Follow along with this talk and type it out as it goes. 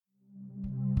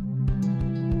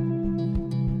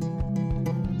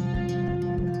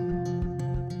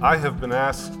I have been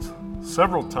asked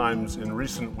several times in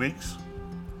recent weeks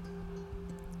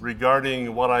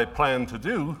regarding what I plan to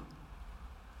do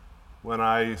when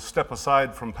I step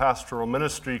aside from pastoral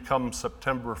ministry come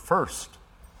September 1st.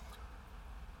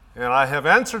 And I have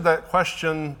answered that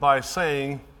question by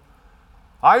saying,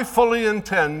 I fully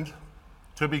intend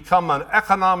to become an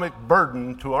economic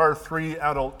burden to our 3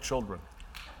 adult children.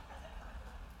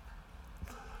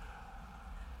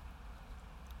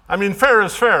 I mean, fair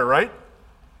is fair, right?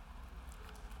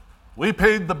 We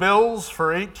paid the bills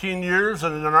for 18 years,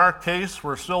 and in our case,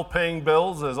 we're still paying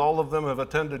bills as all of them have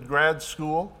attended grad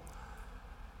school.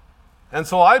 And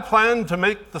so I plan to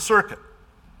make the circuit.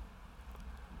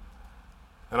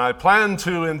 And I plan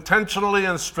to intentionally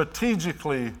and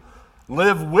strategically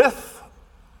live with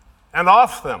and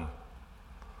off them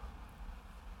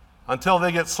until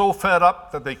they get so fed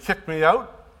up that they kick me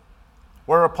out,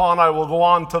 whereupon I will go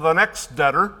on to the next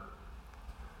debtor,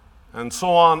 and so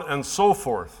on and so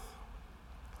forth.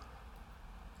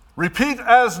 Repeat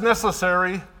as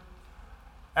necessary,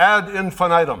 ad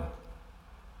infinitum.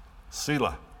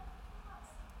 Selah.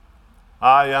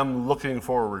 I am looking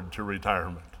forward to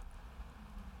retirement.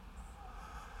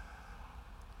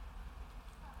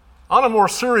 On a more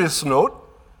serious note,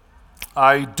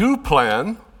 I do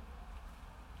plan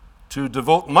to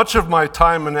devote much of my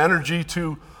time and energy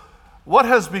to what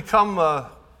has become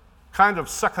a kind of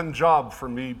second job for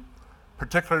me,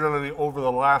 particularly over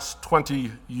the last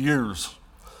 20 years.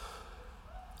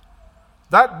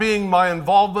 That being my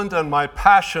involvement and my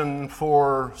passion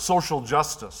for social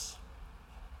justice.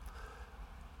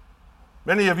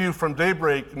 Many of you from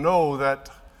Daybreak know that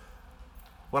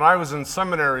when I was in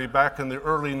seminary back in the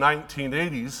early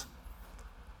 1980s,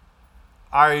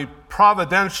 I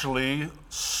providentially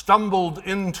stumbled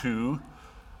into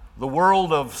the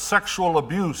world of sexual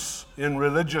abuse in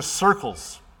religious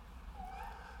circles,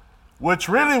 which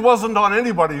really wasn't on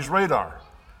anybody's radar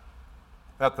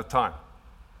at the time.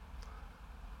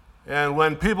 And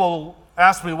when people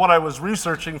asked me what I was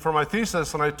researching for my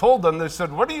thesis, and I told them, they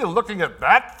said, "What are you looking at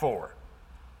that for?"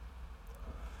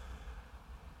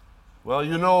 Well,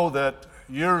 you know that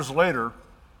years later,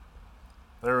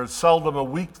 there is seldom a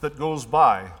week that goes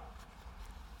by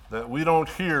that we don't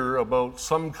hear about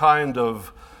some kind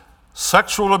of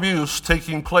sexual abuse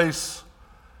taking place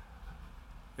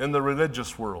in the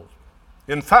religious world.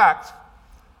 In fact,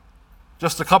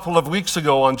 just a couple of weeks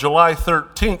ago, on July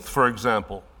 13th, for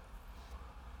example,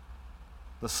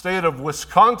 the state of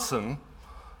Wisconsin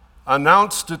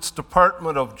announced its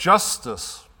Department of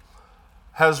Justice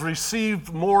has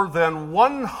received more than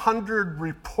 100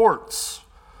 reports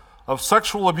of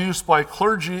sexual abuse by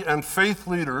clergy and faith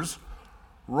leaders,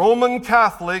 Roman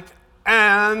Catholic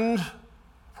and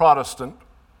Protestant,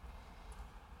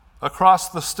 across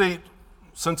the state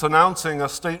since announcing a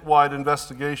statewide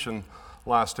investigation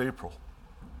last April.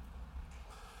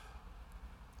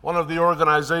 One of the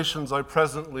organizations I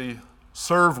presently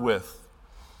serve with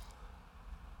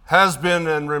has been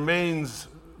and remains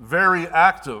very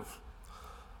active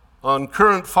on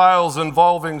current files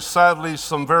involving, sadly,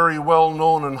 some very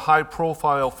well-known and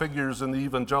high-profile figures in the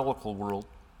evangelical world.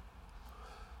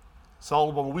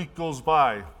 Seldom a week goes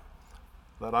by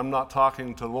that I'm not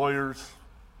talking to lawyers,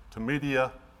 to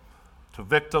media, to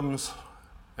victims,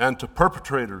 and to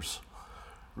perpetrators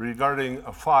regarding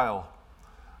a file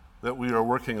that we are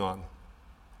working on.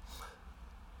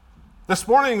 This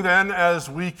morning, then, as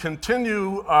we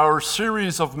continue our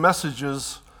series of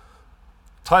messages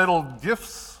titled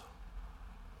Gifts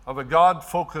of a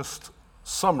God-Focused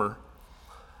Summer,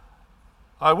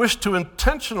 I wish to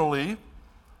intentionally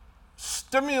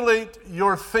stimulate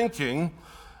your thinking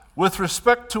with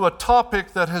respect to a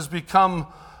topic that has become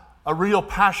a real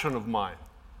passion of mine.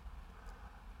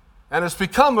 And it's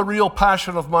become a real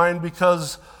passion of mine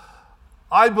because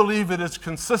I believe it is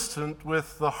consistent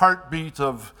with the heartbeat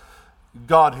of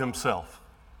God Himself.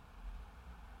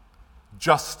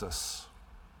 Justice.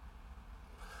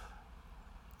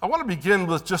 I want to begin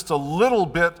with just a little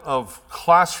bit of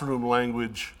classroom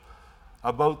language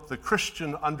about the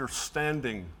Christian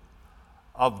understanding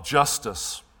of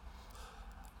justice.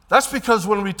 That's because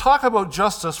when we talk about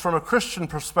justice from a Christian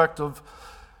perspective,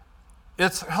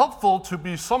 it's helpful to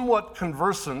be somewhat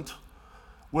conversant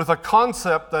with a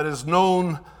concept that is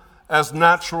known as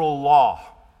natural law.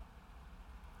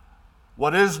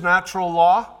 What is natural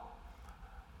law?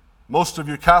 Most of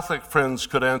your Catholic friends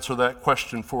could answer that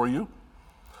question for you.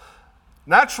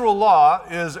 Natural law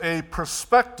is a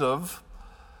perspective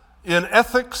in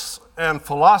ethics and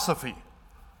philosophy,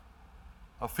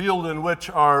 a field in which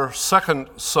our second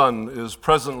son is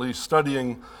presently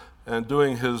studying and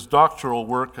doing his doctoral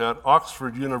work at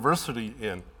Oxford University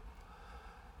in.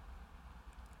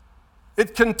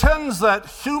 It contends that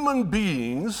human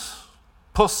beings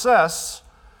possess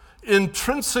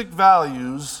intrinsic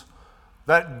values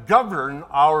that govern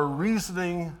our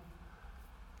reasoning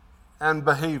and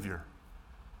behavior.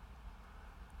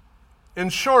 In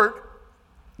short,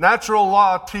 natural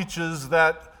law teaches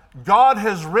that God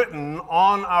has written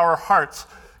on our hearts,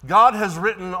 God has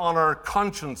written on our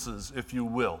consciences, if you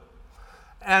will,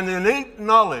 an innate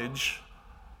knowledge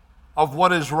of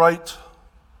what is right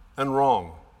and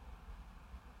wrong.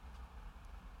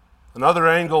 Another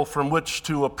angle from which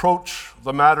to approach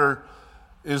the matter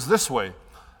is this way.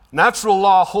 Natural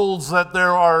law holds that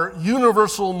there are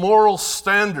universal moral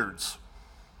standards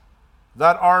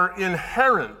that are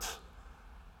inherent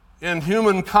in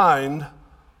humankind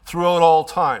throughout all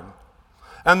time,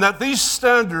 and that these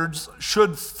standards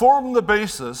should form the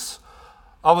basis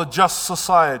of a just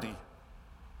society.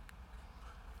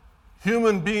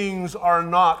 Human beings are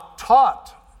not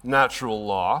taught natural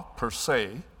law per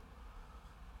se,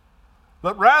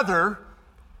 but rather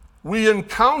we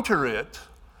encounter it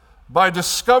by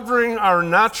discovering our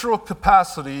natural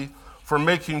capacity for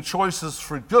making choices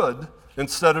for good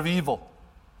instead of evil.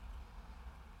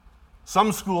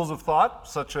 Some schools of thought,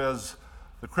 such as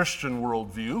the Christian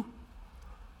worldview,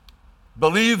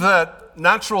 believe that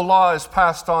natural law is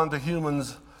passed on to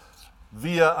humans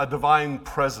via a divine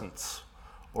presence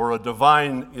or a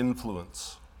divine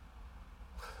influence.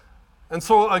 And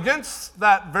so against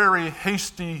that very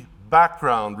hasty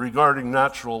background regarding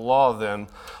natural law, then,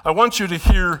 I want you to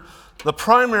hear the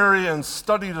primary and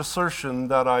studied assertion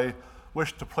that I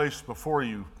wish to place before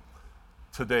you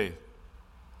today.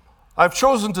 I've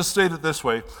chosen to state it this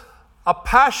way: a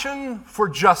passion for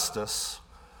justice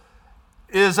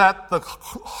is at the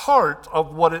heart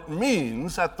of what it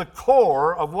means, at the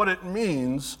core of what it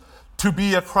means to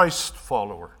be a Christ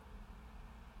follower.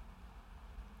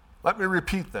 Let me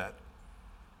repeat that.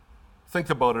 Think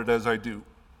about it as I do.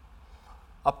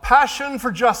 A passion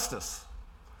for justice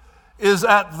is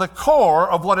at the core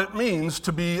of what it means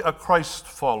to be a Christ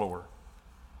follower.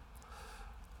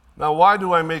 Now, why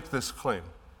do I make this claim?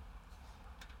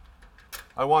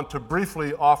 I want to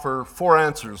briefly offer 4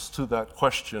 answers to that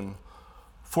question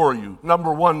for you.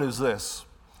 Number 1 is this: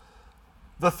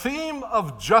 the theme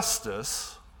of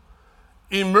justice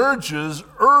emerges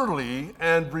early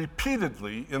and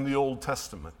repeatedly in the Old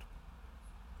Testament.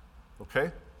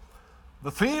 Okay? The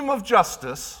theme of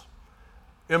justice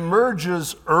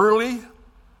emerges early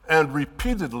and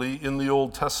repeatedly in the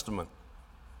Old Testament.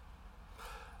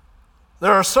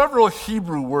 There are several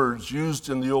Hebrew words used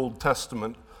in the Old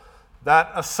Testament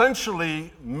that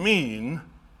essentially mean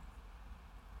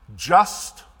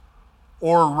just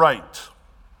or right.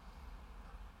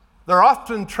 They're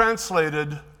often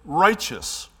translated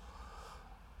righteous,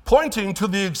 pointing to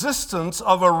the existence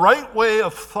of a right way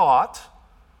of thought,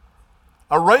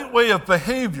 a right way of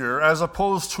behavior, as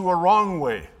opposed to a wrong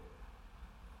way.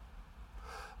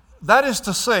 That is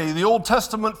to say, the Old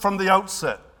Testament from the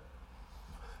outset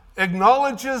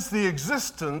acknowledges the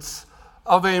existence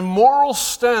of a moral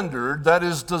standard that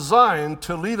is designed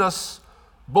to lead us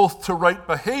both to right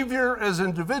behavior as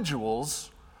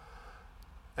individuals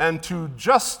and to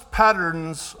just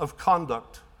patterns of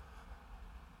conduct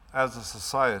as a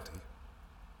society.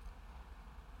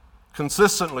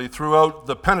 Consistently throughout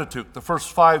the Pentateuch, the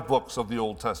first 5 books of the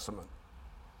Old Testament,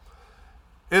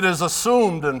 it is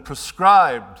assumed and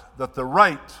prescribed that the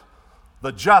right,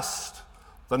 the just,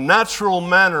 the natural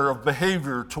manner of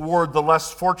behavior toward the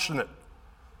less fortunate,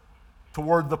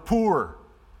 toward the poor,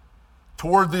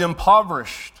 toward the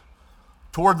impoverished,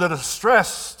 toward the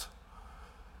distressed,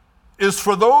 is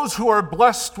for those who are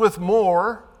blessed with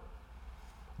more,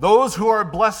 those who are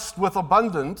blessed with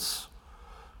abundance,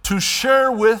 to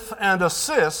share with and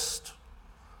assist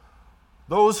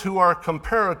those who are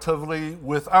comparatively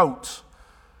without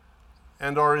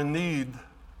and are in need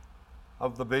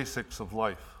of the basics of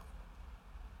life.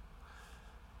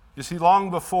 You see, long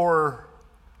before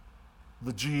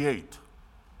the G8,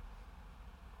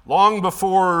 long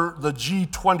before the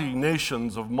G20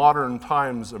 nations of modern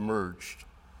times emerged,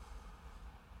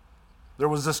 there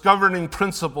was this governing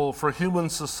principle for human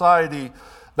society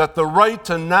that the right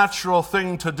and natural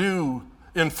thing to do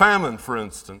in famine, for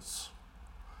instance,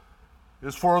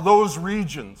 is for those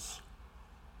regions,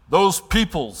 those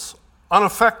peoples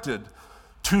unaffected,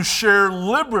 to share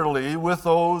liberally with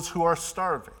those who are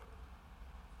starving,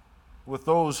 with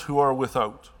those who are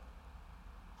without.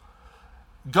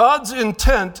 God's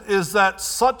intent is that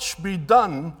such be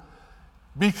done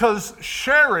because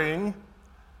sharing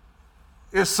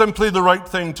is simply the right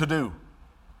thing to do.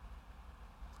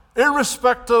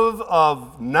 Irrespective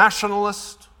of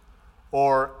nationalist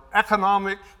or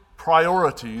economic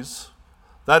priorities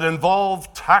that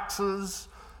involve taxes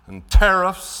and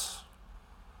tariffs,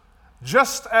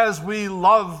 just as we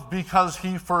love because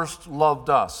he first loved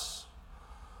us,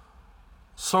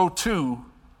 so too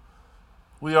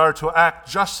we are to act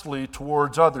justly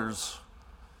towards others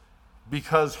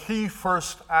because he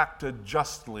first acted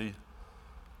justly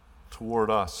toward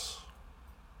us.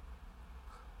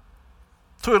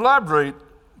 To elaborate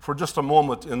for just a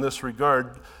moment in this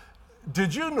regard,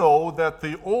 did you know that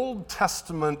the Old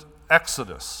Testament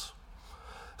Exodus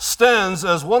stands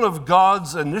as one of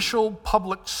God's initial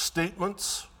public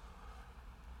statements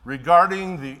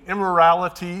regarding the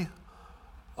immorality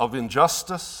of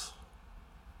injustice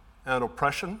and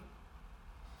oppression?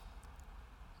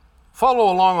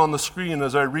 Follow along on the screen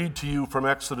as I read to you from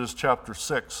Exodus chapter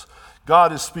 6.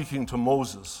 God is speaking to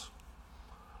Moses.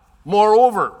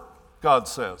 Moreover, God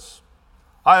says,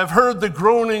 I have heard the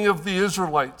groaning of the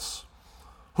Israelites,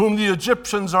 whom the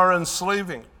Egyptians are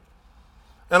enslaving,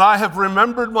 and I have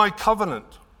remembered my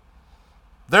covenant.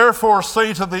 Therefore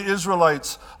say to the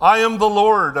Israelites, I am the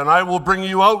Lord, and I will bring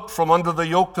you out from under the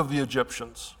yoke of the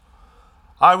Egyptians.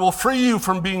 I will free you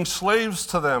from being slaves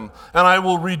to them, and I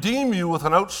will redeem you with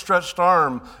an outstretched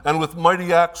arm and with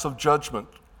mighty acts of judgment.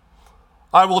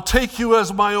 I will take you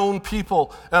as my own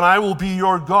people, and I will be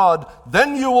your God.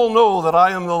 Then you will know that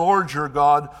I am the Lord your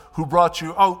God, who brought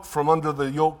you out from under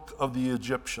the yoke of the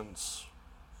Egyptians.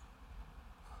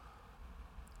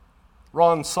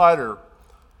 Ron Sider,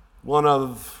 one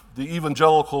of the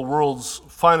evangelical world's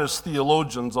finest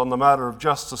theologians on the matter of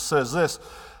justice, says this: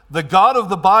 the God of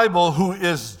the Bible, who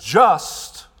is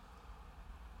just,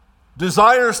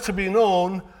 desires to be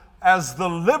known as the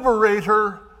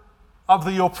liberator of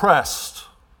the oppressed.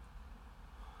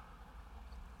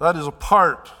 That is a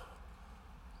part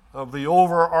of the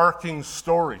overarching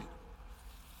story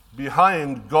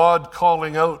behind God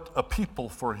calling out a people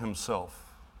for himself.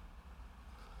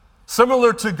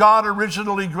 Similar to God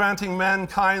originally granting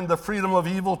mankind the freedom of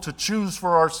evil to choose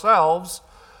for ourselves,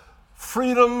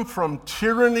 freedom from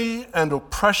tyranny and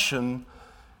oppression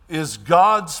is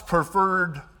God's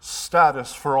preferred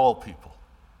status for all people.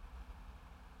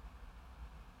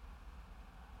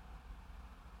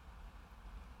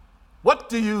 What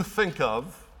do you think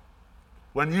of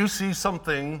when you see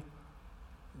something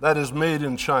that is made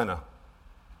in China?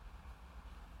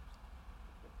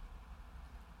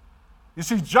 You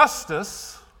see,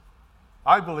 justice,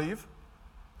 I believe,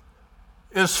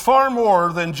 is far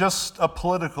more than just a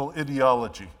political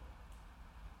ideology.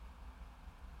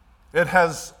 It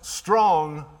has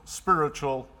strong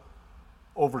spiritual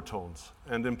overtones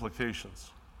and implications.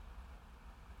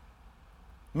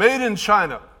 Made in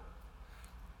China.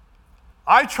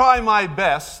 I try my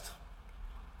best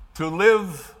to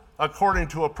live according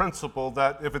to a principle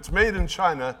that if it's made in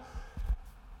China,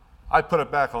 I put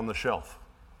it back on the shelf.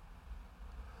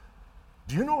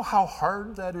 Do you know how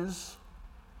hard that is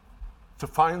to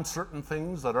find certain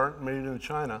things that aren't made in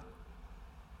China?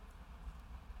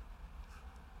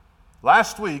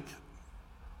 Last week,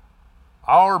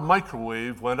 our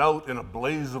microwave went out in a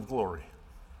blaze of glory,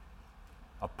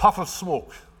 a puff of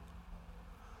smoke.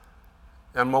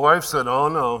 And my wife said, oh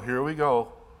no, here we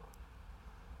go.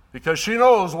 Because she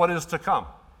knows what is to come.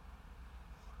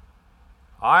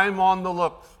 I'm on the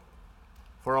look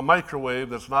for a microwave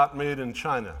that's not made in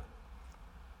China.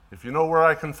 If you know where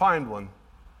I can find one,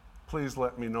 please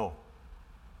let me know.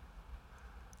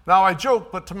 Now I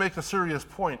joke, but to make a serious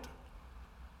point.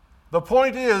 The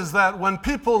point is that when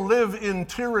people live in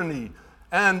tyranny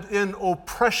and in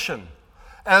oppression,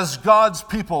 as God's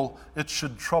people, it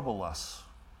should trouble us.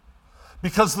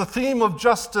 Because the theme of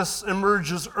justice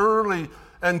emerges early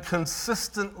and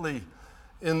consistently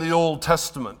in the Old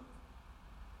Testament.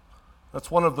 That's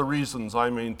one of the reasons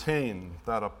I maintain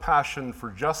that a passion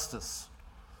for justice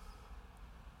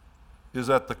is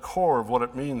at the core of what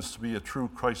it means to be a true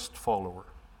Christ follower.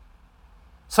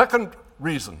 Second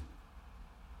reason,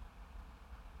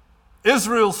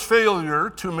 Israel's failure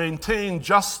to maintain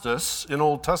justice in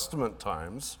Old Testament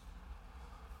times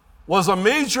was a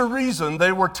major reason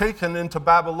they were taken into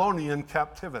Babylonian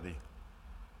captivity.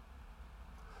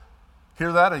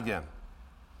 Hear that again.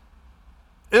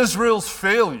 Israel's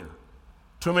failure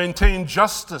to maintain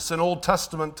justice in Old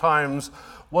Testament times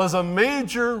was a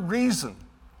major reason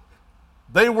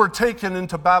they were taken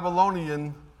into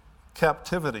Babylonian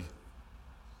captivity.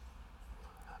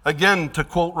 Again, to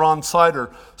quote Ron Sider,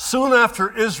 soon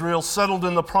after Israel settled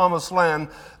in the Promised Land,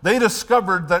 they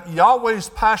discovered that Yahweh's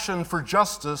passion for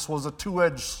justice was a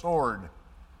two-edged sword.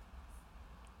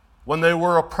 When they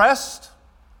were oppressed,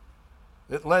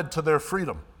 it led to their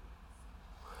freedom.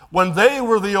 When they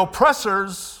were the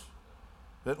oppressors,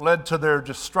 It led to their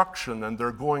destruction and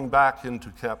their going back into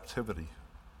captivity.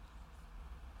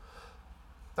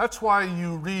 That's why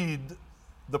you read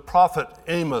the prophet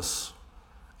Amos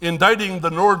indicting the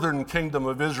northern kingdom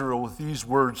of Israel with these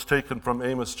words taken from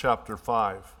Amos chapter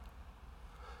 5.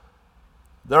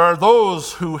 There are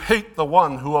those who hate the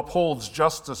one who upholds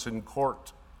justice in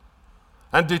court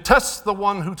and detests the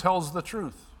one who tells the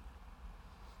truth.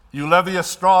 You levy a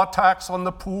straw tax on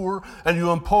the poor, and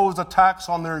you impose a tax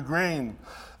on their grain.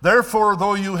 Therefore,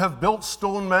 though you have built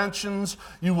stone mansions,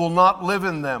 you will not live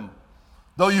in them.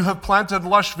 Though you have planted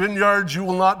lush vineyards, you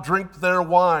will not drink their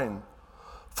wine.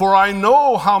 For I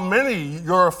know how many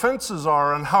your offenses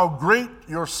are and how great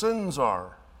your sins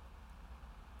are.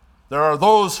 There are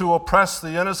those who oppress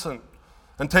the innocent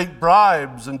and take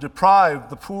bribes and deprive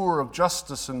the poor of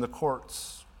justice in the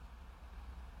courts.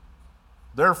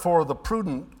 Therefore, the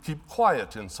prudent keep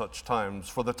quiet in such times,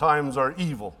 for the times are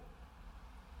evil.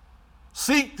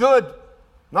 Seek good,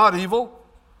 not evil,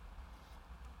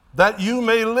 that you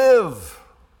may live.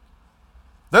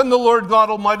 Then the Lord God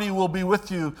Almighty will be with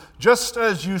you, just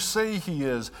as you say he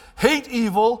is. Hate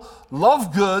evil,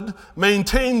 love good,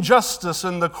 maintain justice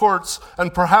in the courts,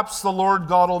 and perhaps the Lord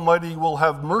God Almighty will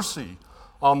have mercy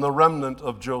on the remnant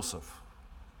of Joseph.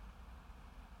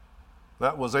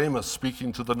 That was Amos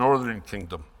speaking to the northern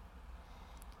kingdom.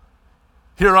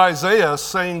 Here Isaiah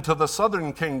saying to the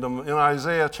southern kingdom in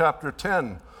Isaiah chapter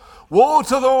 10, Woe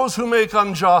to those who make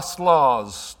unjust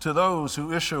laws, to those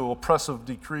who issue oppressive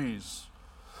decrees,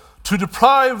 to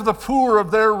deprive the poor of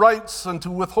their rights and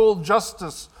to withhold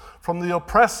justice from the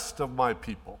oppressed of my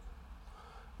people,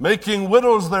 making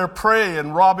widows their prey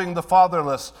and robbing the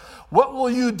fatherless. What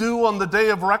will you do on the day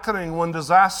of reckoning when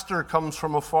disaster comes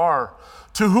from afar?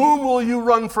 To whom will you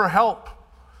run for help?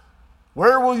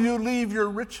 Where will you leave your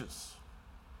riches?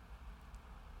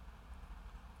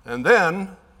 And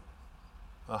then,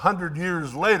 100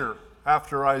 years later,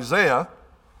 after Isaiah,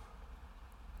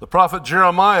 the prophet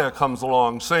Jeremiah comes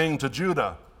along saying to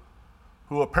Judah,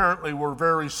 who apparently were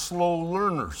very slow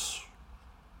learners,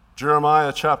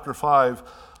 Jeremiah chapter 5,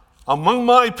 Among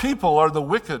my people are the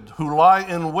wicked who lie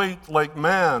in wait like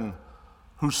man,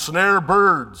 who snare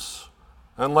birds,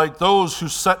 and like those who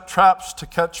set traps to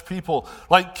catch people.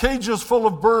 Like cages full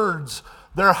of birds,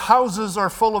 their houses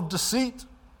are full of deceit.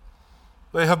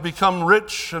 They have become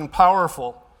rich and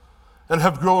powerful, and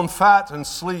have grown fat and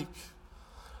sleek.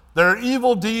 Their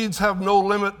evil deeds have no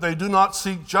limit. They do not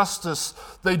seek justice.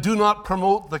 They do not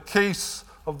promote the case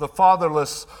of the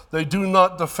fatherless. They do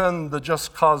not defend the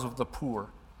just cause of the poor.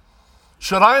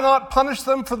 Should I not punish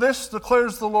them for this,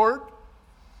 declares the Lord?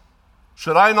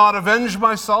 Should I not avenge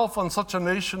myself on such a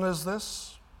nation as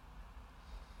this?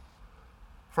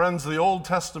 Friends, the Old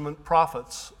Testament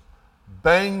prophets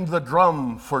banged the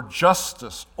drum for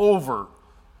justice over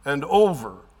and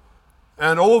over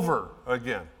and over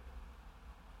again,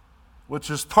 which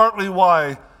is partly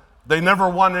why they never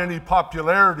won any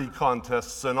popularity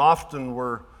contests and often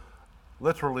were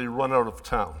literally run out of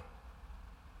town.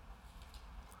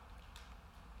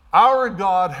 Our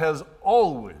God has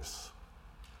always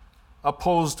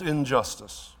opposed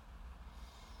injustice.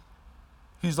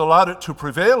 He's allowed it to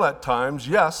prevail at times,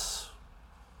 yes,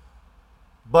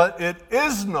 but it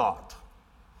is not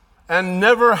and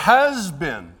never has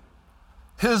been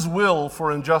his will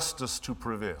for injustice to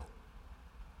prevail.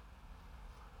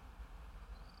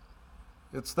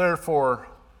 It's therefore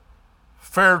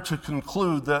fair to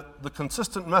conclude that the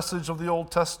consistent message of the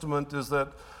Old Testament is that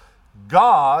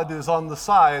God is on the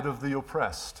side of the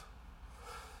oppressed.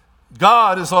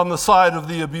 God is on the side of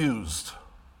the abused.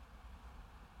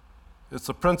 It's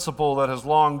a principle that has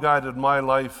long guided my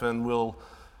life and will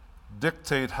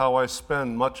dictate how I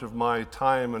spend much of my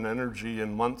time and energy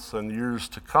in months and years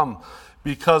to come,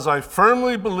 because I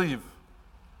firmly believe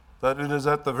that it is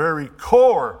at the very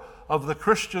core of the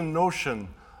Christian notion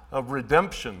of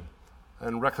redemption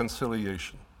and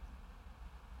reconciliation.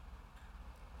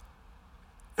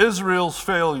 Israel's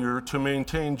failure to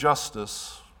maintain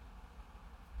justice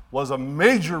was a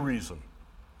major reason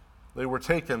they were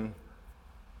taken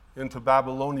into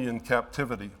Babylonian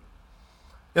captivity.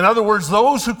 In other words,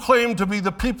 those who claim to be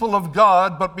the people of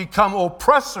God but become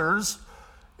oppressors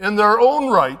in their own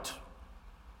right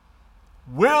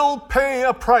will pay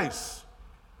a price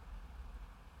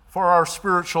for our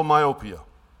spiritual myopia.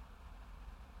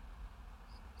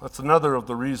 That's another of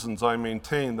the reasons I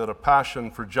maintain that a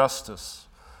passion for justice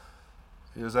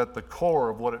is at the core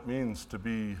of what it means to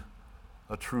be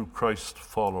a true Christ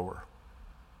follower.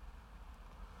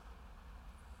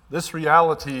 This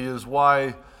reality is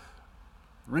why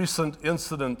recent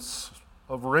incidents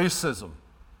of racism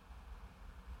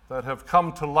that have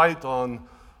come to light on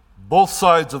both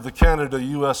sides of the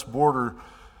Canada-US border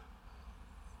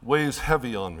weighs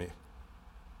heavy on me.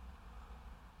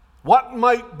 What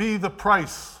might be the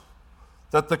price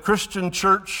that the Christian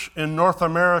church in North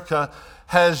America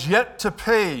has yet to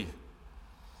pay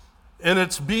in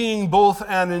its being both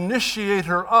an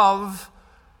initiator of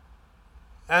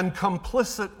and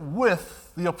complicit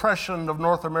with the oppression of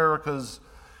North America's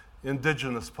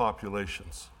indigenous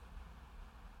populations?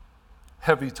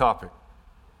 Heavy topic.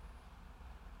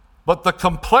 But the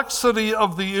complexity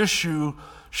of the issue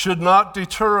should not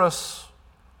deter us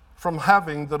from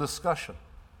having the discussion.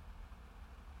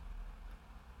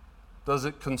 Does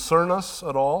it concern us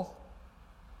at all?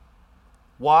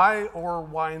 Why or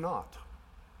why not?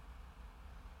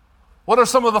 What are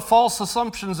some of the false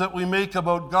assumptions that we make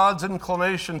about God's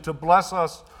inclination to bless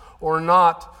us or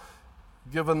not,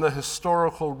 given the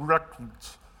historical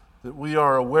records that we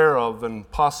are aware of and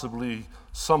possibly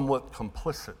somewhat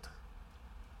complicit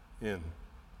in?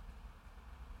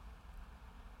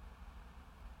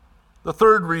 The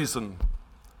third reason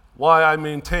why I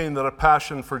maintain that a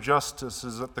passion for justice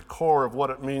is at the core of what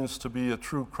it means to be a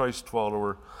true Christ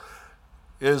follower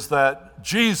is that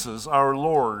Jesus, our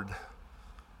Lord,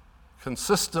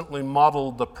 consistently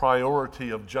modeled the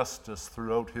priority of justice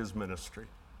throughout his ministry.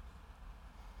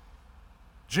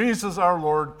 Jesus, our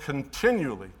Lord,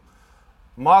 continually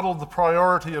modeled the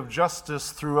priority of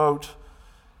justice throughout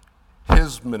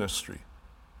his ministry.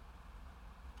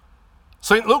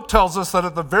 St. Luke tells us that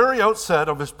at the very outset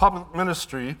of his public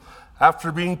ministry,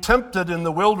 after being tempted in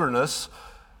the wilderness,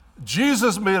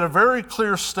 Jesus made a very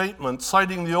clear statement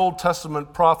citing the Old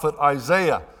Testament prophet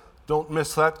Isaiah. Don't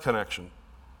miss that connection.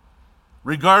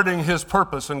 Regarding his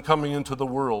purpose in coming into the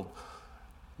world.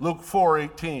 Luke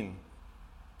 4:18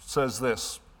 says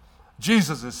this.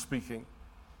 Jesus is speaking.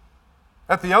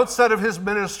 At the outset of his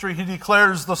ministry, he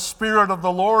declares, "The Spirit of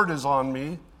the Lord is on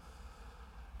me,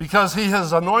 because he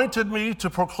has anointed me to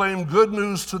proclaim good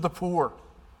news to the poor.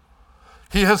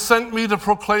 He has sent me to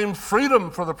proclaim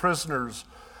freedom for the prisoners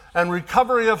and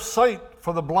recovery of sight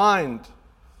for the blind,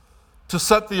 to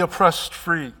set the oppressed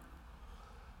free."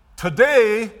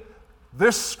 Today,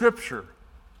 this scripture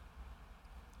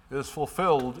is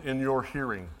fulfilled in your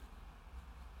hearing.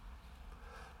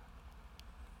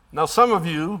 Now, some of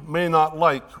you may not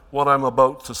like what I'm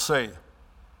about to say.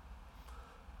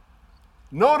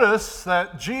 Notice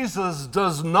that Jesus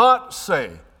does not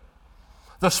say,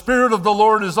 "The Spirit of the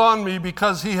Lord is on me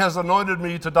because he has anointed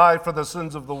me to die for the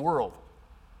sins of the world,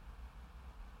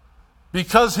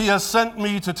 because he has sent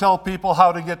me to tell people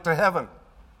how to get to heaven,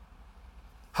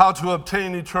 how to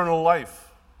obtain eternal life."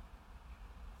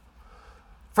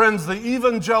 Friends, the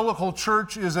evangelical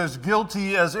church is as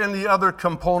guilty as any other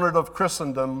component of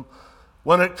Christendom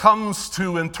when it comes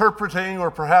to interpreting, or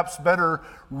perhaps better,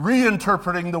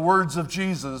 reinterpreting the words of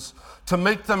Jesus to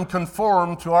make them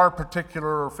conform to our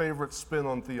particular or favorite spin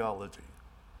on theology.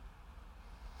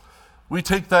 We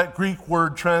take that Greek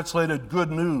word translated good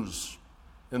news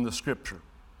in the scripture,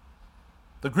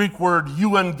 the Greek word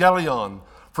euangelion,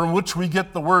 from which we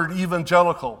get the word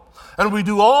evangelical. And we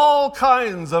do all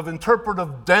kinds of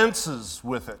interpretive dances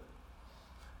with it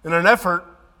in an effort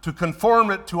to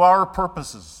conform it to our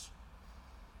purposes.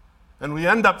 And we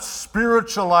end up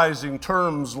spiritualizing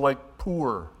terms like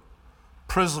poor,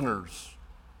 prisoners,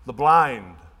 the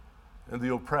blind, and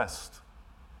the oppressed.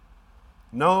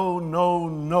 No, no,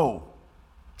 no,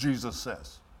 Jesus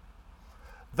says.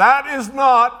 That is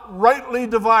not rightly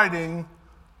dividing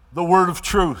the word of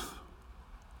truth.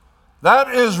 That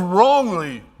is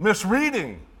wrongly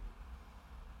misreading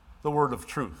the word of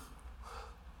truth.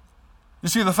 You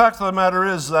see, the fact of the matter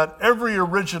is that every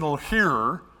original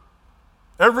hearer,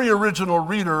 every original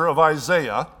reader of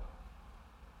Isaiah,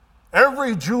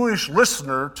 every Jewish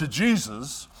listener to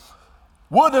Jesus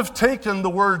would have taken the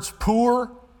words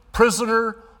poor,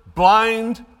 prisoner,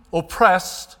 blind,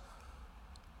 oppressed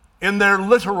in their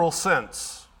literal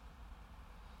sense.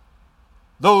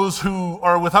 Those who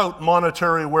are without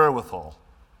monetary wherewithal.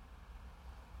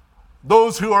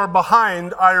 Those who are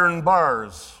behind iron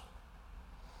bars.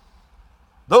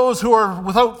 Those who are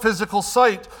without physical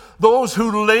sight. Those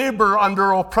who labor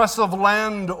under oppressive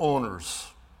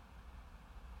landowners.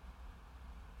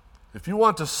 If you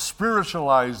want to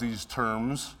spiritualize these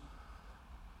terms,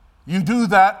 you do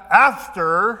that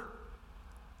after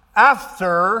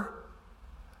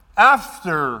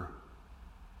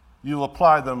you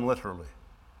apply them literally.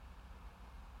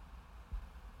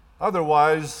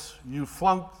 Otherwise, you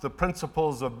flunk the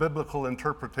Principles of Biblical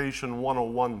Interpretation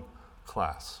 101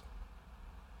 class.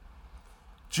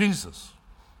 Jesus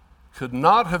could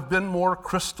not have been more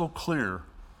crystal clear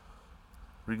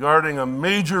regarding a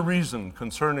major reason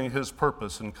concerning his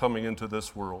purpose in coming into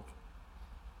this world.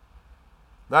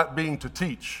 That being to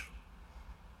teach,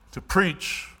 to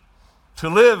preach, to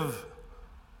live,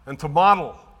 and to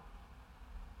model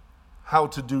how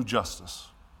to do justice.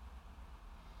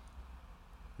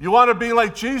 You want to be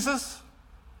like Jesus?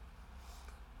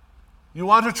 You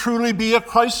want to truly be a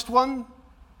Christ one?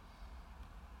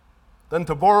 Then,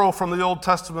 to borrow from the Old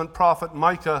Testament prophet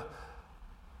Micah,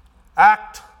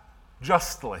 act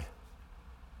justly.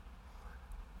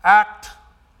 Act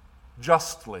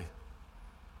justly.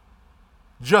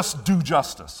 Just do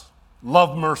justice,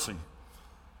 love mercy,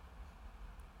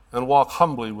 and walk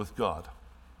humbly with God.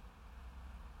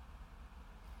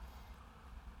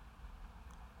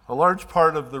 A large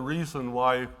part of the reason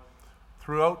why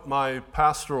throughout my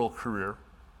pastoral career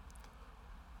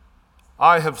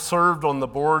I have served on the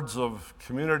boards of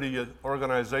community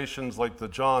organizations like the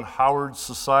John Howard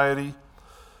Society,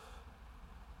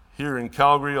 here in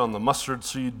Calgary on the Mustard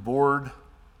Seed Board,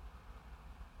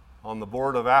 on the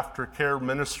board of Aftercare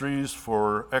Ministries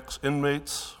for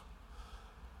ex-inmates,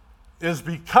 is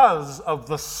because of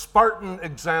the Spartan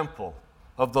example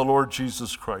of the Lord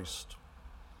Jesus Christ.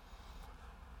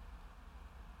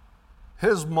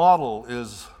 His model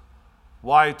is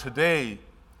why today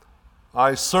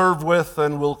I serve with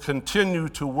and will continue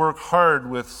to work hard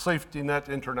with Safety Net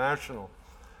International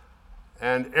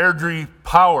and Airdrie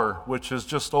Power, which has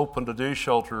just opened a day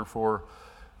shelter for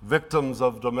victims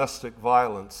of domestic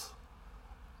violence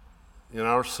in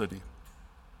our city.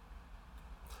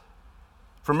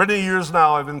 For many years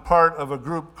now, I've been part of a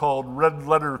group called Red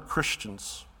Letter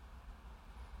Christians.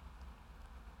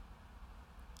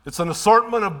 It's an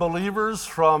assortment of believers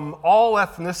from all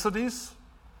ethnicities,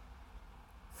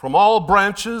 from all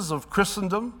branches of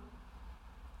Christendom,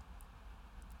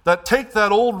 that take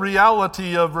that old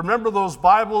reality of, remember those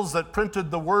Bibles that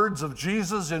printed the words of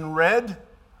Jesus in red?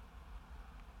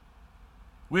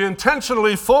 We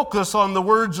intentionally focus on the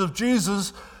words of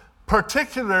Jesus,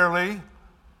 particularly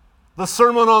the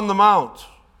Sermon on the Mount,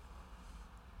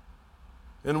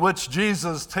 in which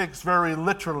Jesus takes very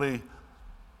literally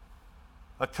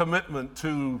a commitment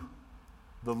to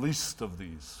the least of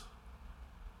these.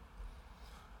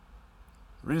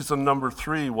 Reason number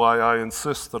 3 why I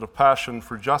insist that a passion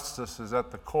for justice is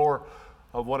at the core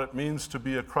of what it means to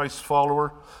be a Christ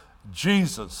follower.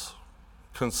 Jesus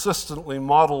consistently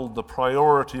modeled the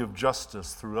priority of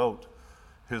justice throughout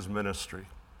his ministry.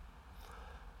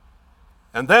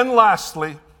 And then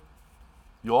lastly,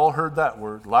 you all heard that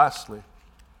word, lastly,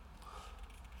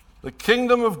 the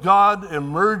kingdom of God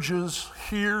emerges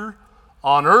here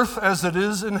on earth as it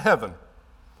is in heaven,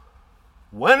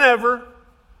 whenever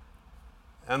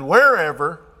and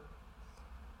wherever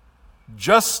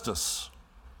justice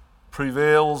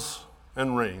prevails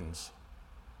and reigns.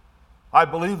 I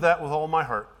believe that with all my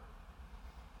heart.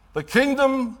 The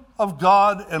kingdom of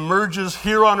God emerges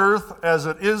here on earth as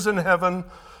it is in heaven,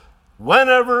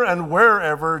 whenever and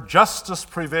wherever justice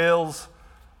prevails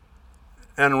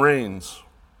and reigns.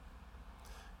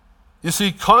 You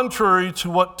see, contrary to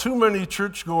what too many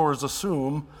churchgoers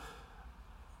assume,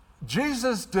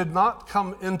 Jesus did not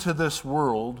come into this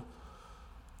world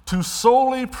to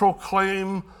solely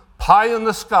proclaim pie in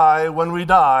the sky when we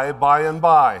die by and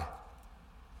by.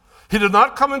 He did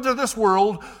not come into this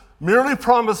world merely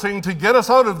promising to get us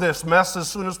out of this mess as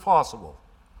soon as possible.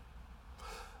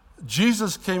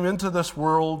 Jesus came into this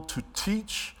world to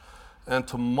teach and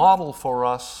to model for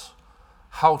us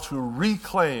how to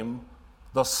reclaim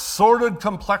the sordid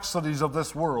complexities of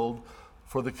this world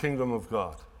for the kingdom of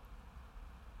God.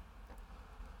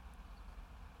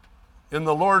 In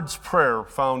the Lord's Prayer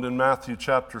found in Matthew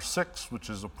chapter 6, which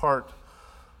is a part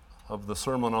of the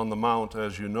Sermon on the Mount,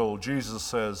 as you know, Jesus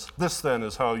says, "This then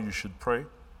is how you should pray.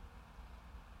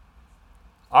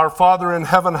 Our Father in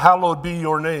heaven, hallowed be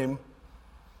your name.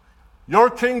 Your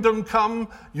kingdom come,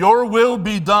 your will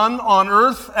be done on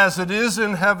earth as it is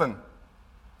in heaven."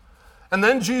 And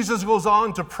then Jesus goes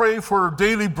on to pray for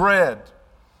daily bread,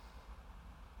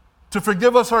 to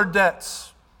forgive us our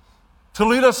debts, to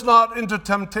lead us not into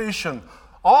temptation.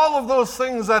 All of those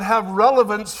things that have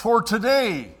relevance for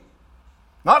today,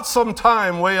 not some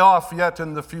time way off yet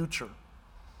in the future.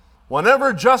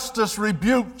 Whenever justice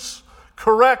rebukes,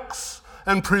 corrects,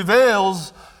 and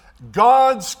prevails,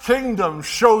 God's kingdom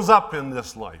shows up in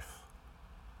this life.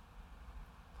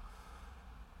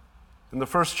 In the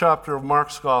first chapter of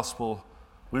Mark's Gospel,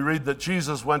 we read that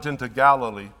Jesus went into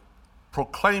Galilee,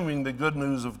 proclaiming the good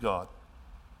news of God.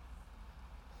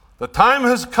 "The time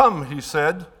has come," he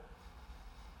said.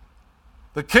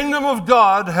 "The kingdom of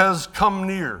God has come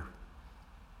near.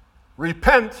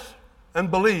 Repent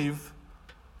and believe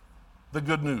the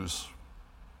good news.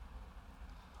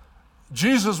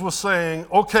 Jesus was saying,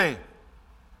 okay,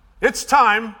 it's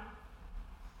time.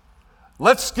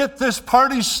 Let's get this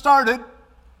party started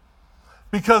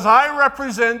because I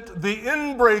represent the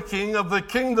inbreaking of the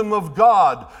kingdom of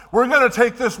God. We're going to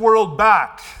take this world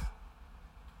back.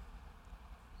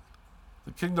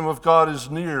 The kingdom of God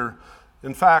is near.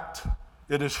 In fact,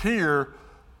 it is here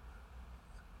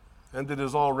and it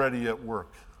is already at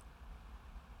work.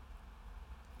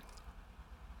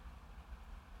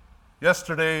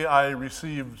 Yesterday, I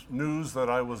received news that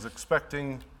I was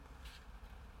expecting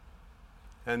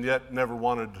and yet never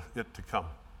wanted it to come.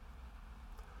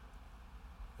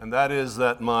 And that is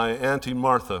that my Auntie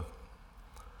Martha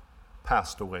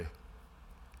passed away.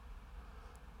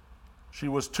 She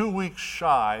was 2 weeks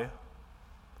shy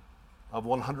of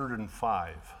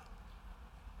 105.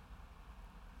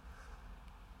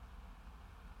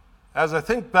 As I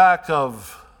think back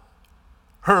of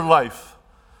her life,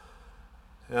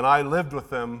 and I lived with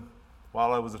them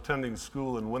while I was attending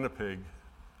school in Winnipeg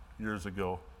years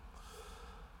ago,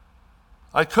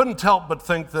 I couldn't help but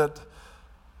think that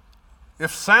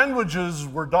if sandwiches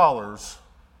were dollars,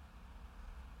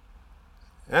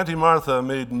 Auntie Martha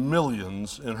made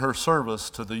millions in her service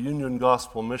to the Union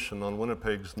Gospel Mission on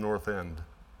Winnipeg's North End.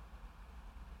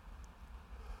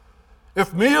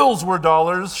 If meals were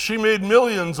dollars, she made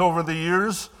millions over the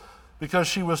years because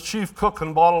she was chief cook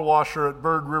and bottle washer at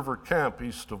Bird River Camp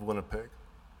east of Winnipeg.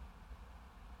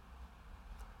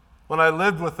 When I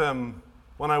lived with them,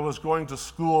 when I was going to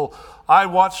school, I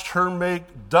watched her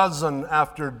make dozen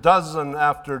after dozen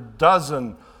after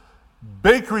dozen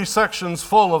bakery sections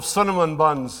full of cinnamon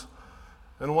buns.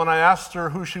 And when I asked her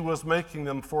who she was making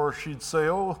them for, she'd say,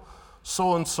 oh,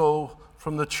 so-and-so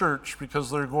from the church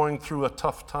because they're going through a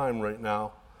tough time right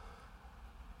now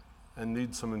and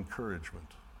need some encouragement.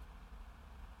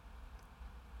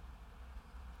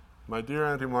 My dear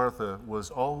Auntie Martha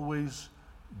was always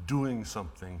doing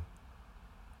something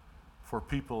for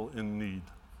people in need.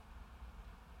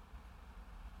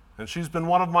 And she's been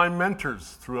one of my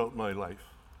mentors throughout my life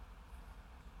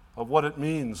of what it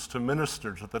means to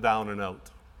minister to the down and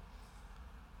out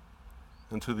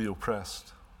and to the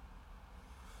oppressed.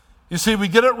 You see, we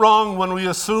get it wrong when we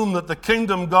assume that the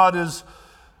kingdom of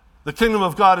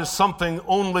God is something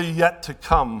only yet to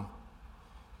come,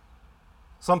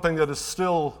 something that is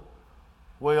still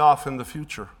way off in the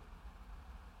future,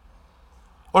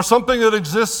 or something that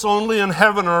exists only in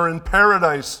heaven or in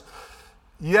paradise.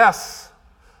 Yes,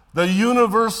 the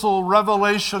universal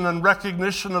revelation and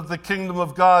recognition of the kingdom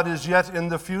of God is yet in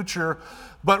the future,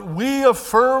 but we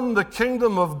affirm the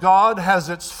kingdom of God has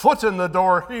its foot in the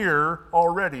door here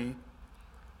already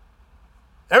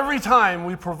every time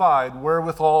we provide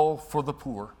wherewithal for the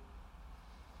poor.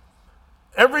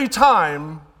 Every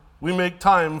time we make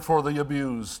time for the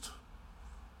abused,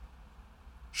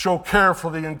 show care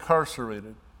for the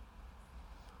incarcerated.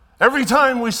 Every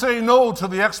time we say no to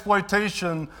the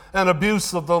exploitation and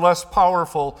abuse of the less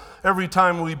powerful, every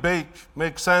time we bake,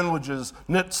 make sandwiches,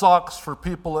 knit socks for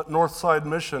people at Northside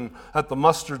Mission, at the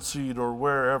Mustard Seed, or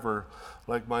wherever,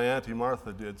 like my Auntie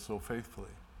Martha did so faithfully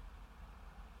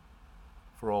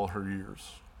for all her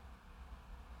years.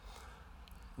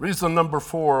 Reason number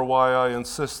 4 why I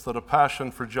insist that a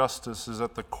passion for justice is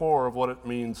at the core of what it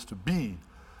means to be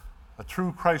a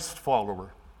true Christ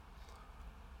follower.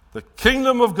 The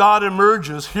kingdom of God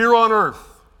emerges here on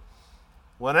earth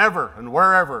whenever and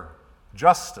wherever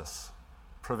justice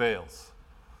prevails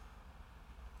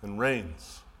and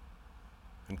reigns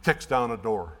and kicks down a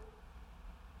door.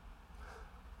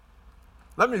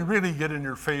 Let me really get in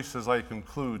your face as I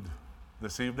conclude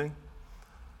this evening.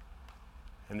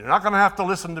 And you're not going to have to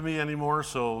listen to me anymore,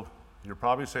 so you're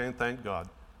probably saying, thank God.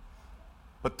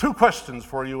 But 2 questions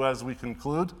for you as we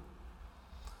conclude.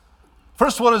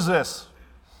 First one is this: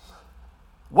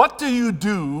 what do you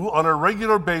do on a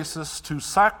regular basis to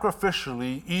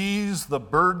sacrificially ease the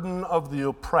burden of the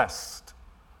oppressed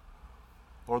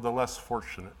or the less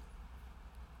fortunate?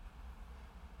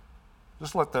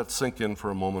 Just let that sink in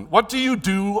for a moment. What do you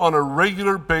do on a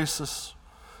regular basis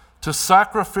to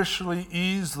sacrificially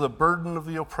ease the burden of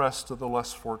the oppressed or the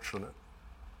less fortunate?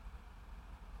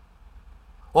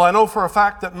 Well, I know for a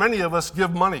fact that many of us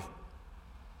give money.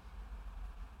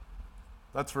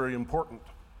 That's very important.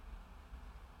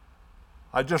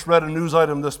 I just read a news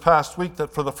item this past week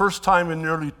that for the first time in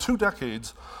nearly 2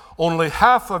 decades, only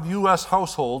half of U.S.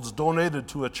 households donated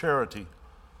to a charity,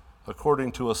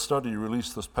 according to a study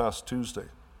released this past Tuesday.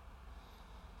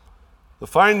 The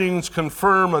findings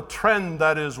confirm a trend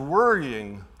that is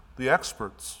worrying the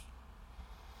experts.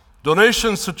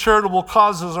 Donations to charitable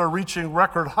causes are reaching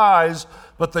record highs,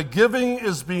 but the giving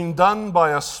is being done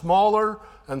by a smaller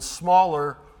and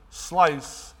smaller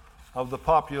slice of the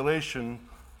population,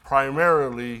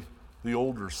 primarily the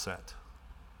older set.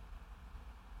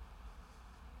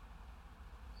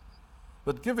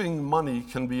 But giving money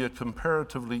can be a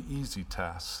comparatively easy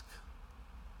task.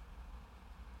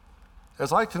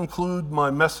 As I conclude my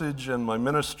message and my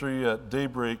ministry at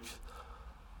Daybreak,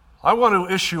 I want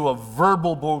to issue a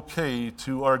verbal bouquet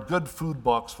to our Good Food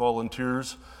Box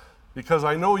volunteers because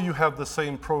I know you have the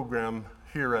same program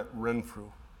here at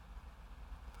Renfrew.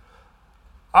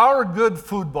 Our Good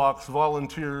Food Box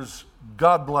volunteers,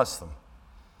 God bless them,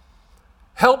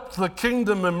 helped the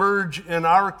kingdom emerge in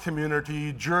our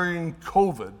community during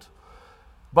COVID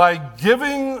by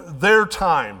giving their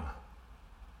time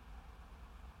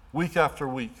week after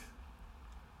week.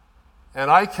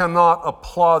 And I cannot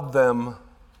applaud them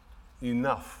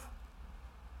enough.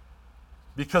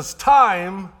 Because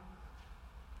time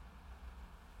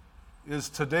is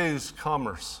today's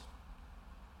commerce.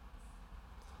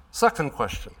 Second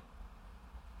question,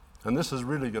 and this is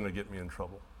really going to get me in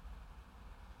trouble.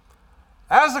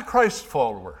 As a Christ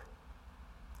follower,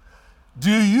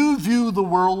 do you view the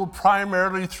world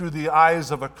primarily through the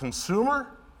eyes of a consumer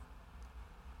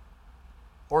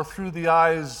or through the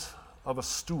eyes of a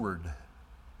steward?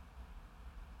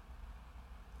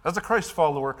 As a Christ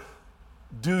follower,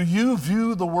 do you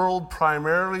view the world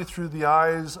primarily through the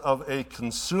eyes of a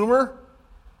consumer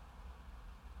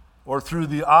or through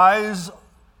the eyes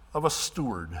of a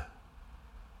steward?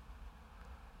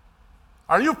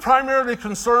 Are you primarily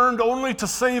concerned only to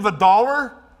save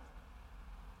 $1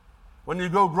 when you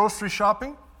go grocery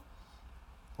shopping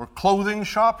or clothing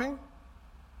shopping?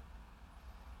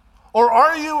 Or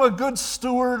are you a good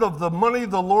steward of the money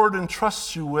the Lord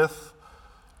entrusts you with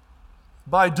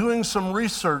by doing some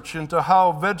research into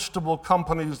how vegetable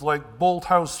companies like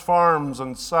Bolthouse Farms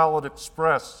and Salad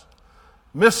Express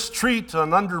mistreat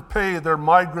and underpay their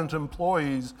migrant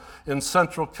employees in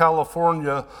Central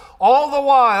California, all the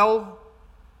while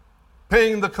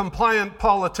paying the compliant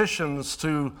politicians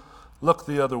to look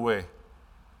the other way?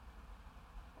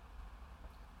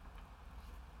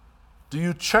 Do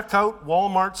you check out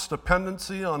Walmart's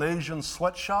dependency on Asian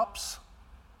sweatshops?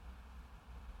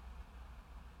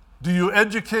 Do you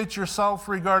educate yourself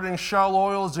regarding Shell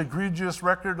Oil's egregious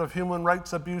record of human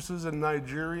rights abuses in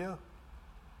Nigeria?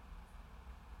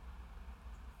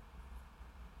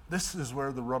 This is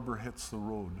where the rubber hits the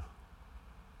road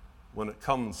when it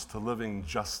comes to living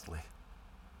justly.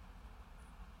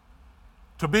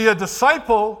 To be a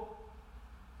disciple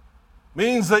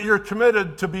means that you're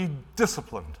committed to be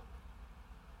disciplined.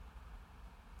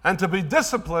 And to be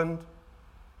disciplined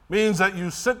means that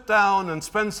you sit down and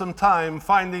spend some time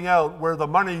finding out where the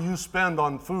money you spend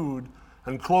on food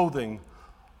and clothing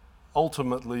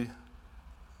ultimately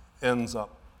ends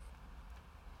up.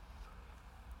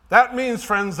 That means,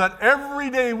 friends, that every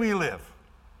day we live,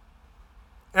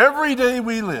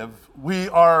 we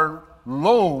are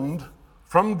loaned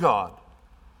from God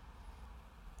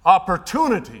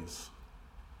opportunities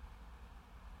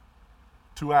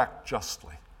to act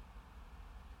justly.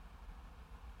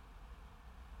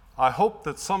 I hope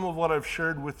that some of what I've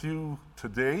shared with you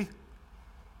today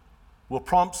will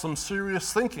prompt some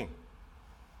serious thinking,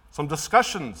 some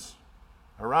discussions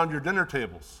around your dinner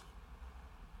tables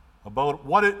about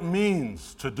what it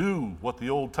means to do what the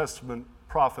Old Testament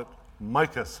prophet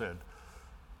Micah said,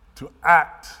 to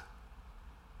act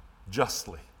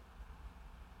justly.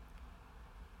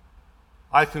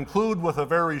 I conclude with a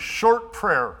very short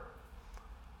prayer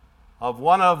of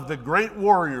one of the great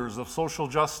warriors of social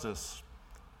justice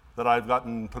that I've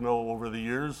gotten to know over the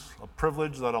years, a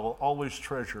privilege that I'll always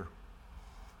treasure.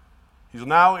 He's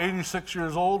now 86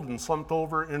 years old and slumped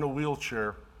over in a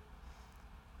wheelchair,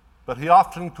 but he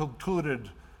often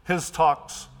concluded his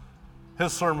talks,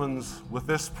 his sermons with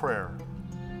this prayer: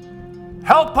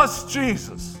 "Help us,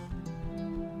 Jesus."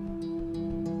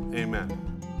 Amen.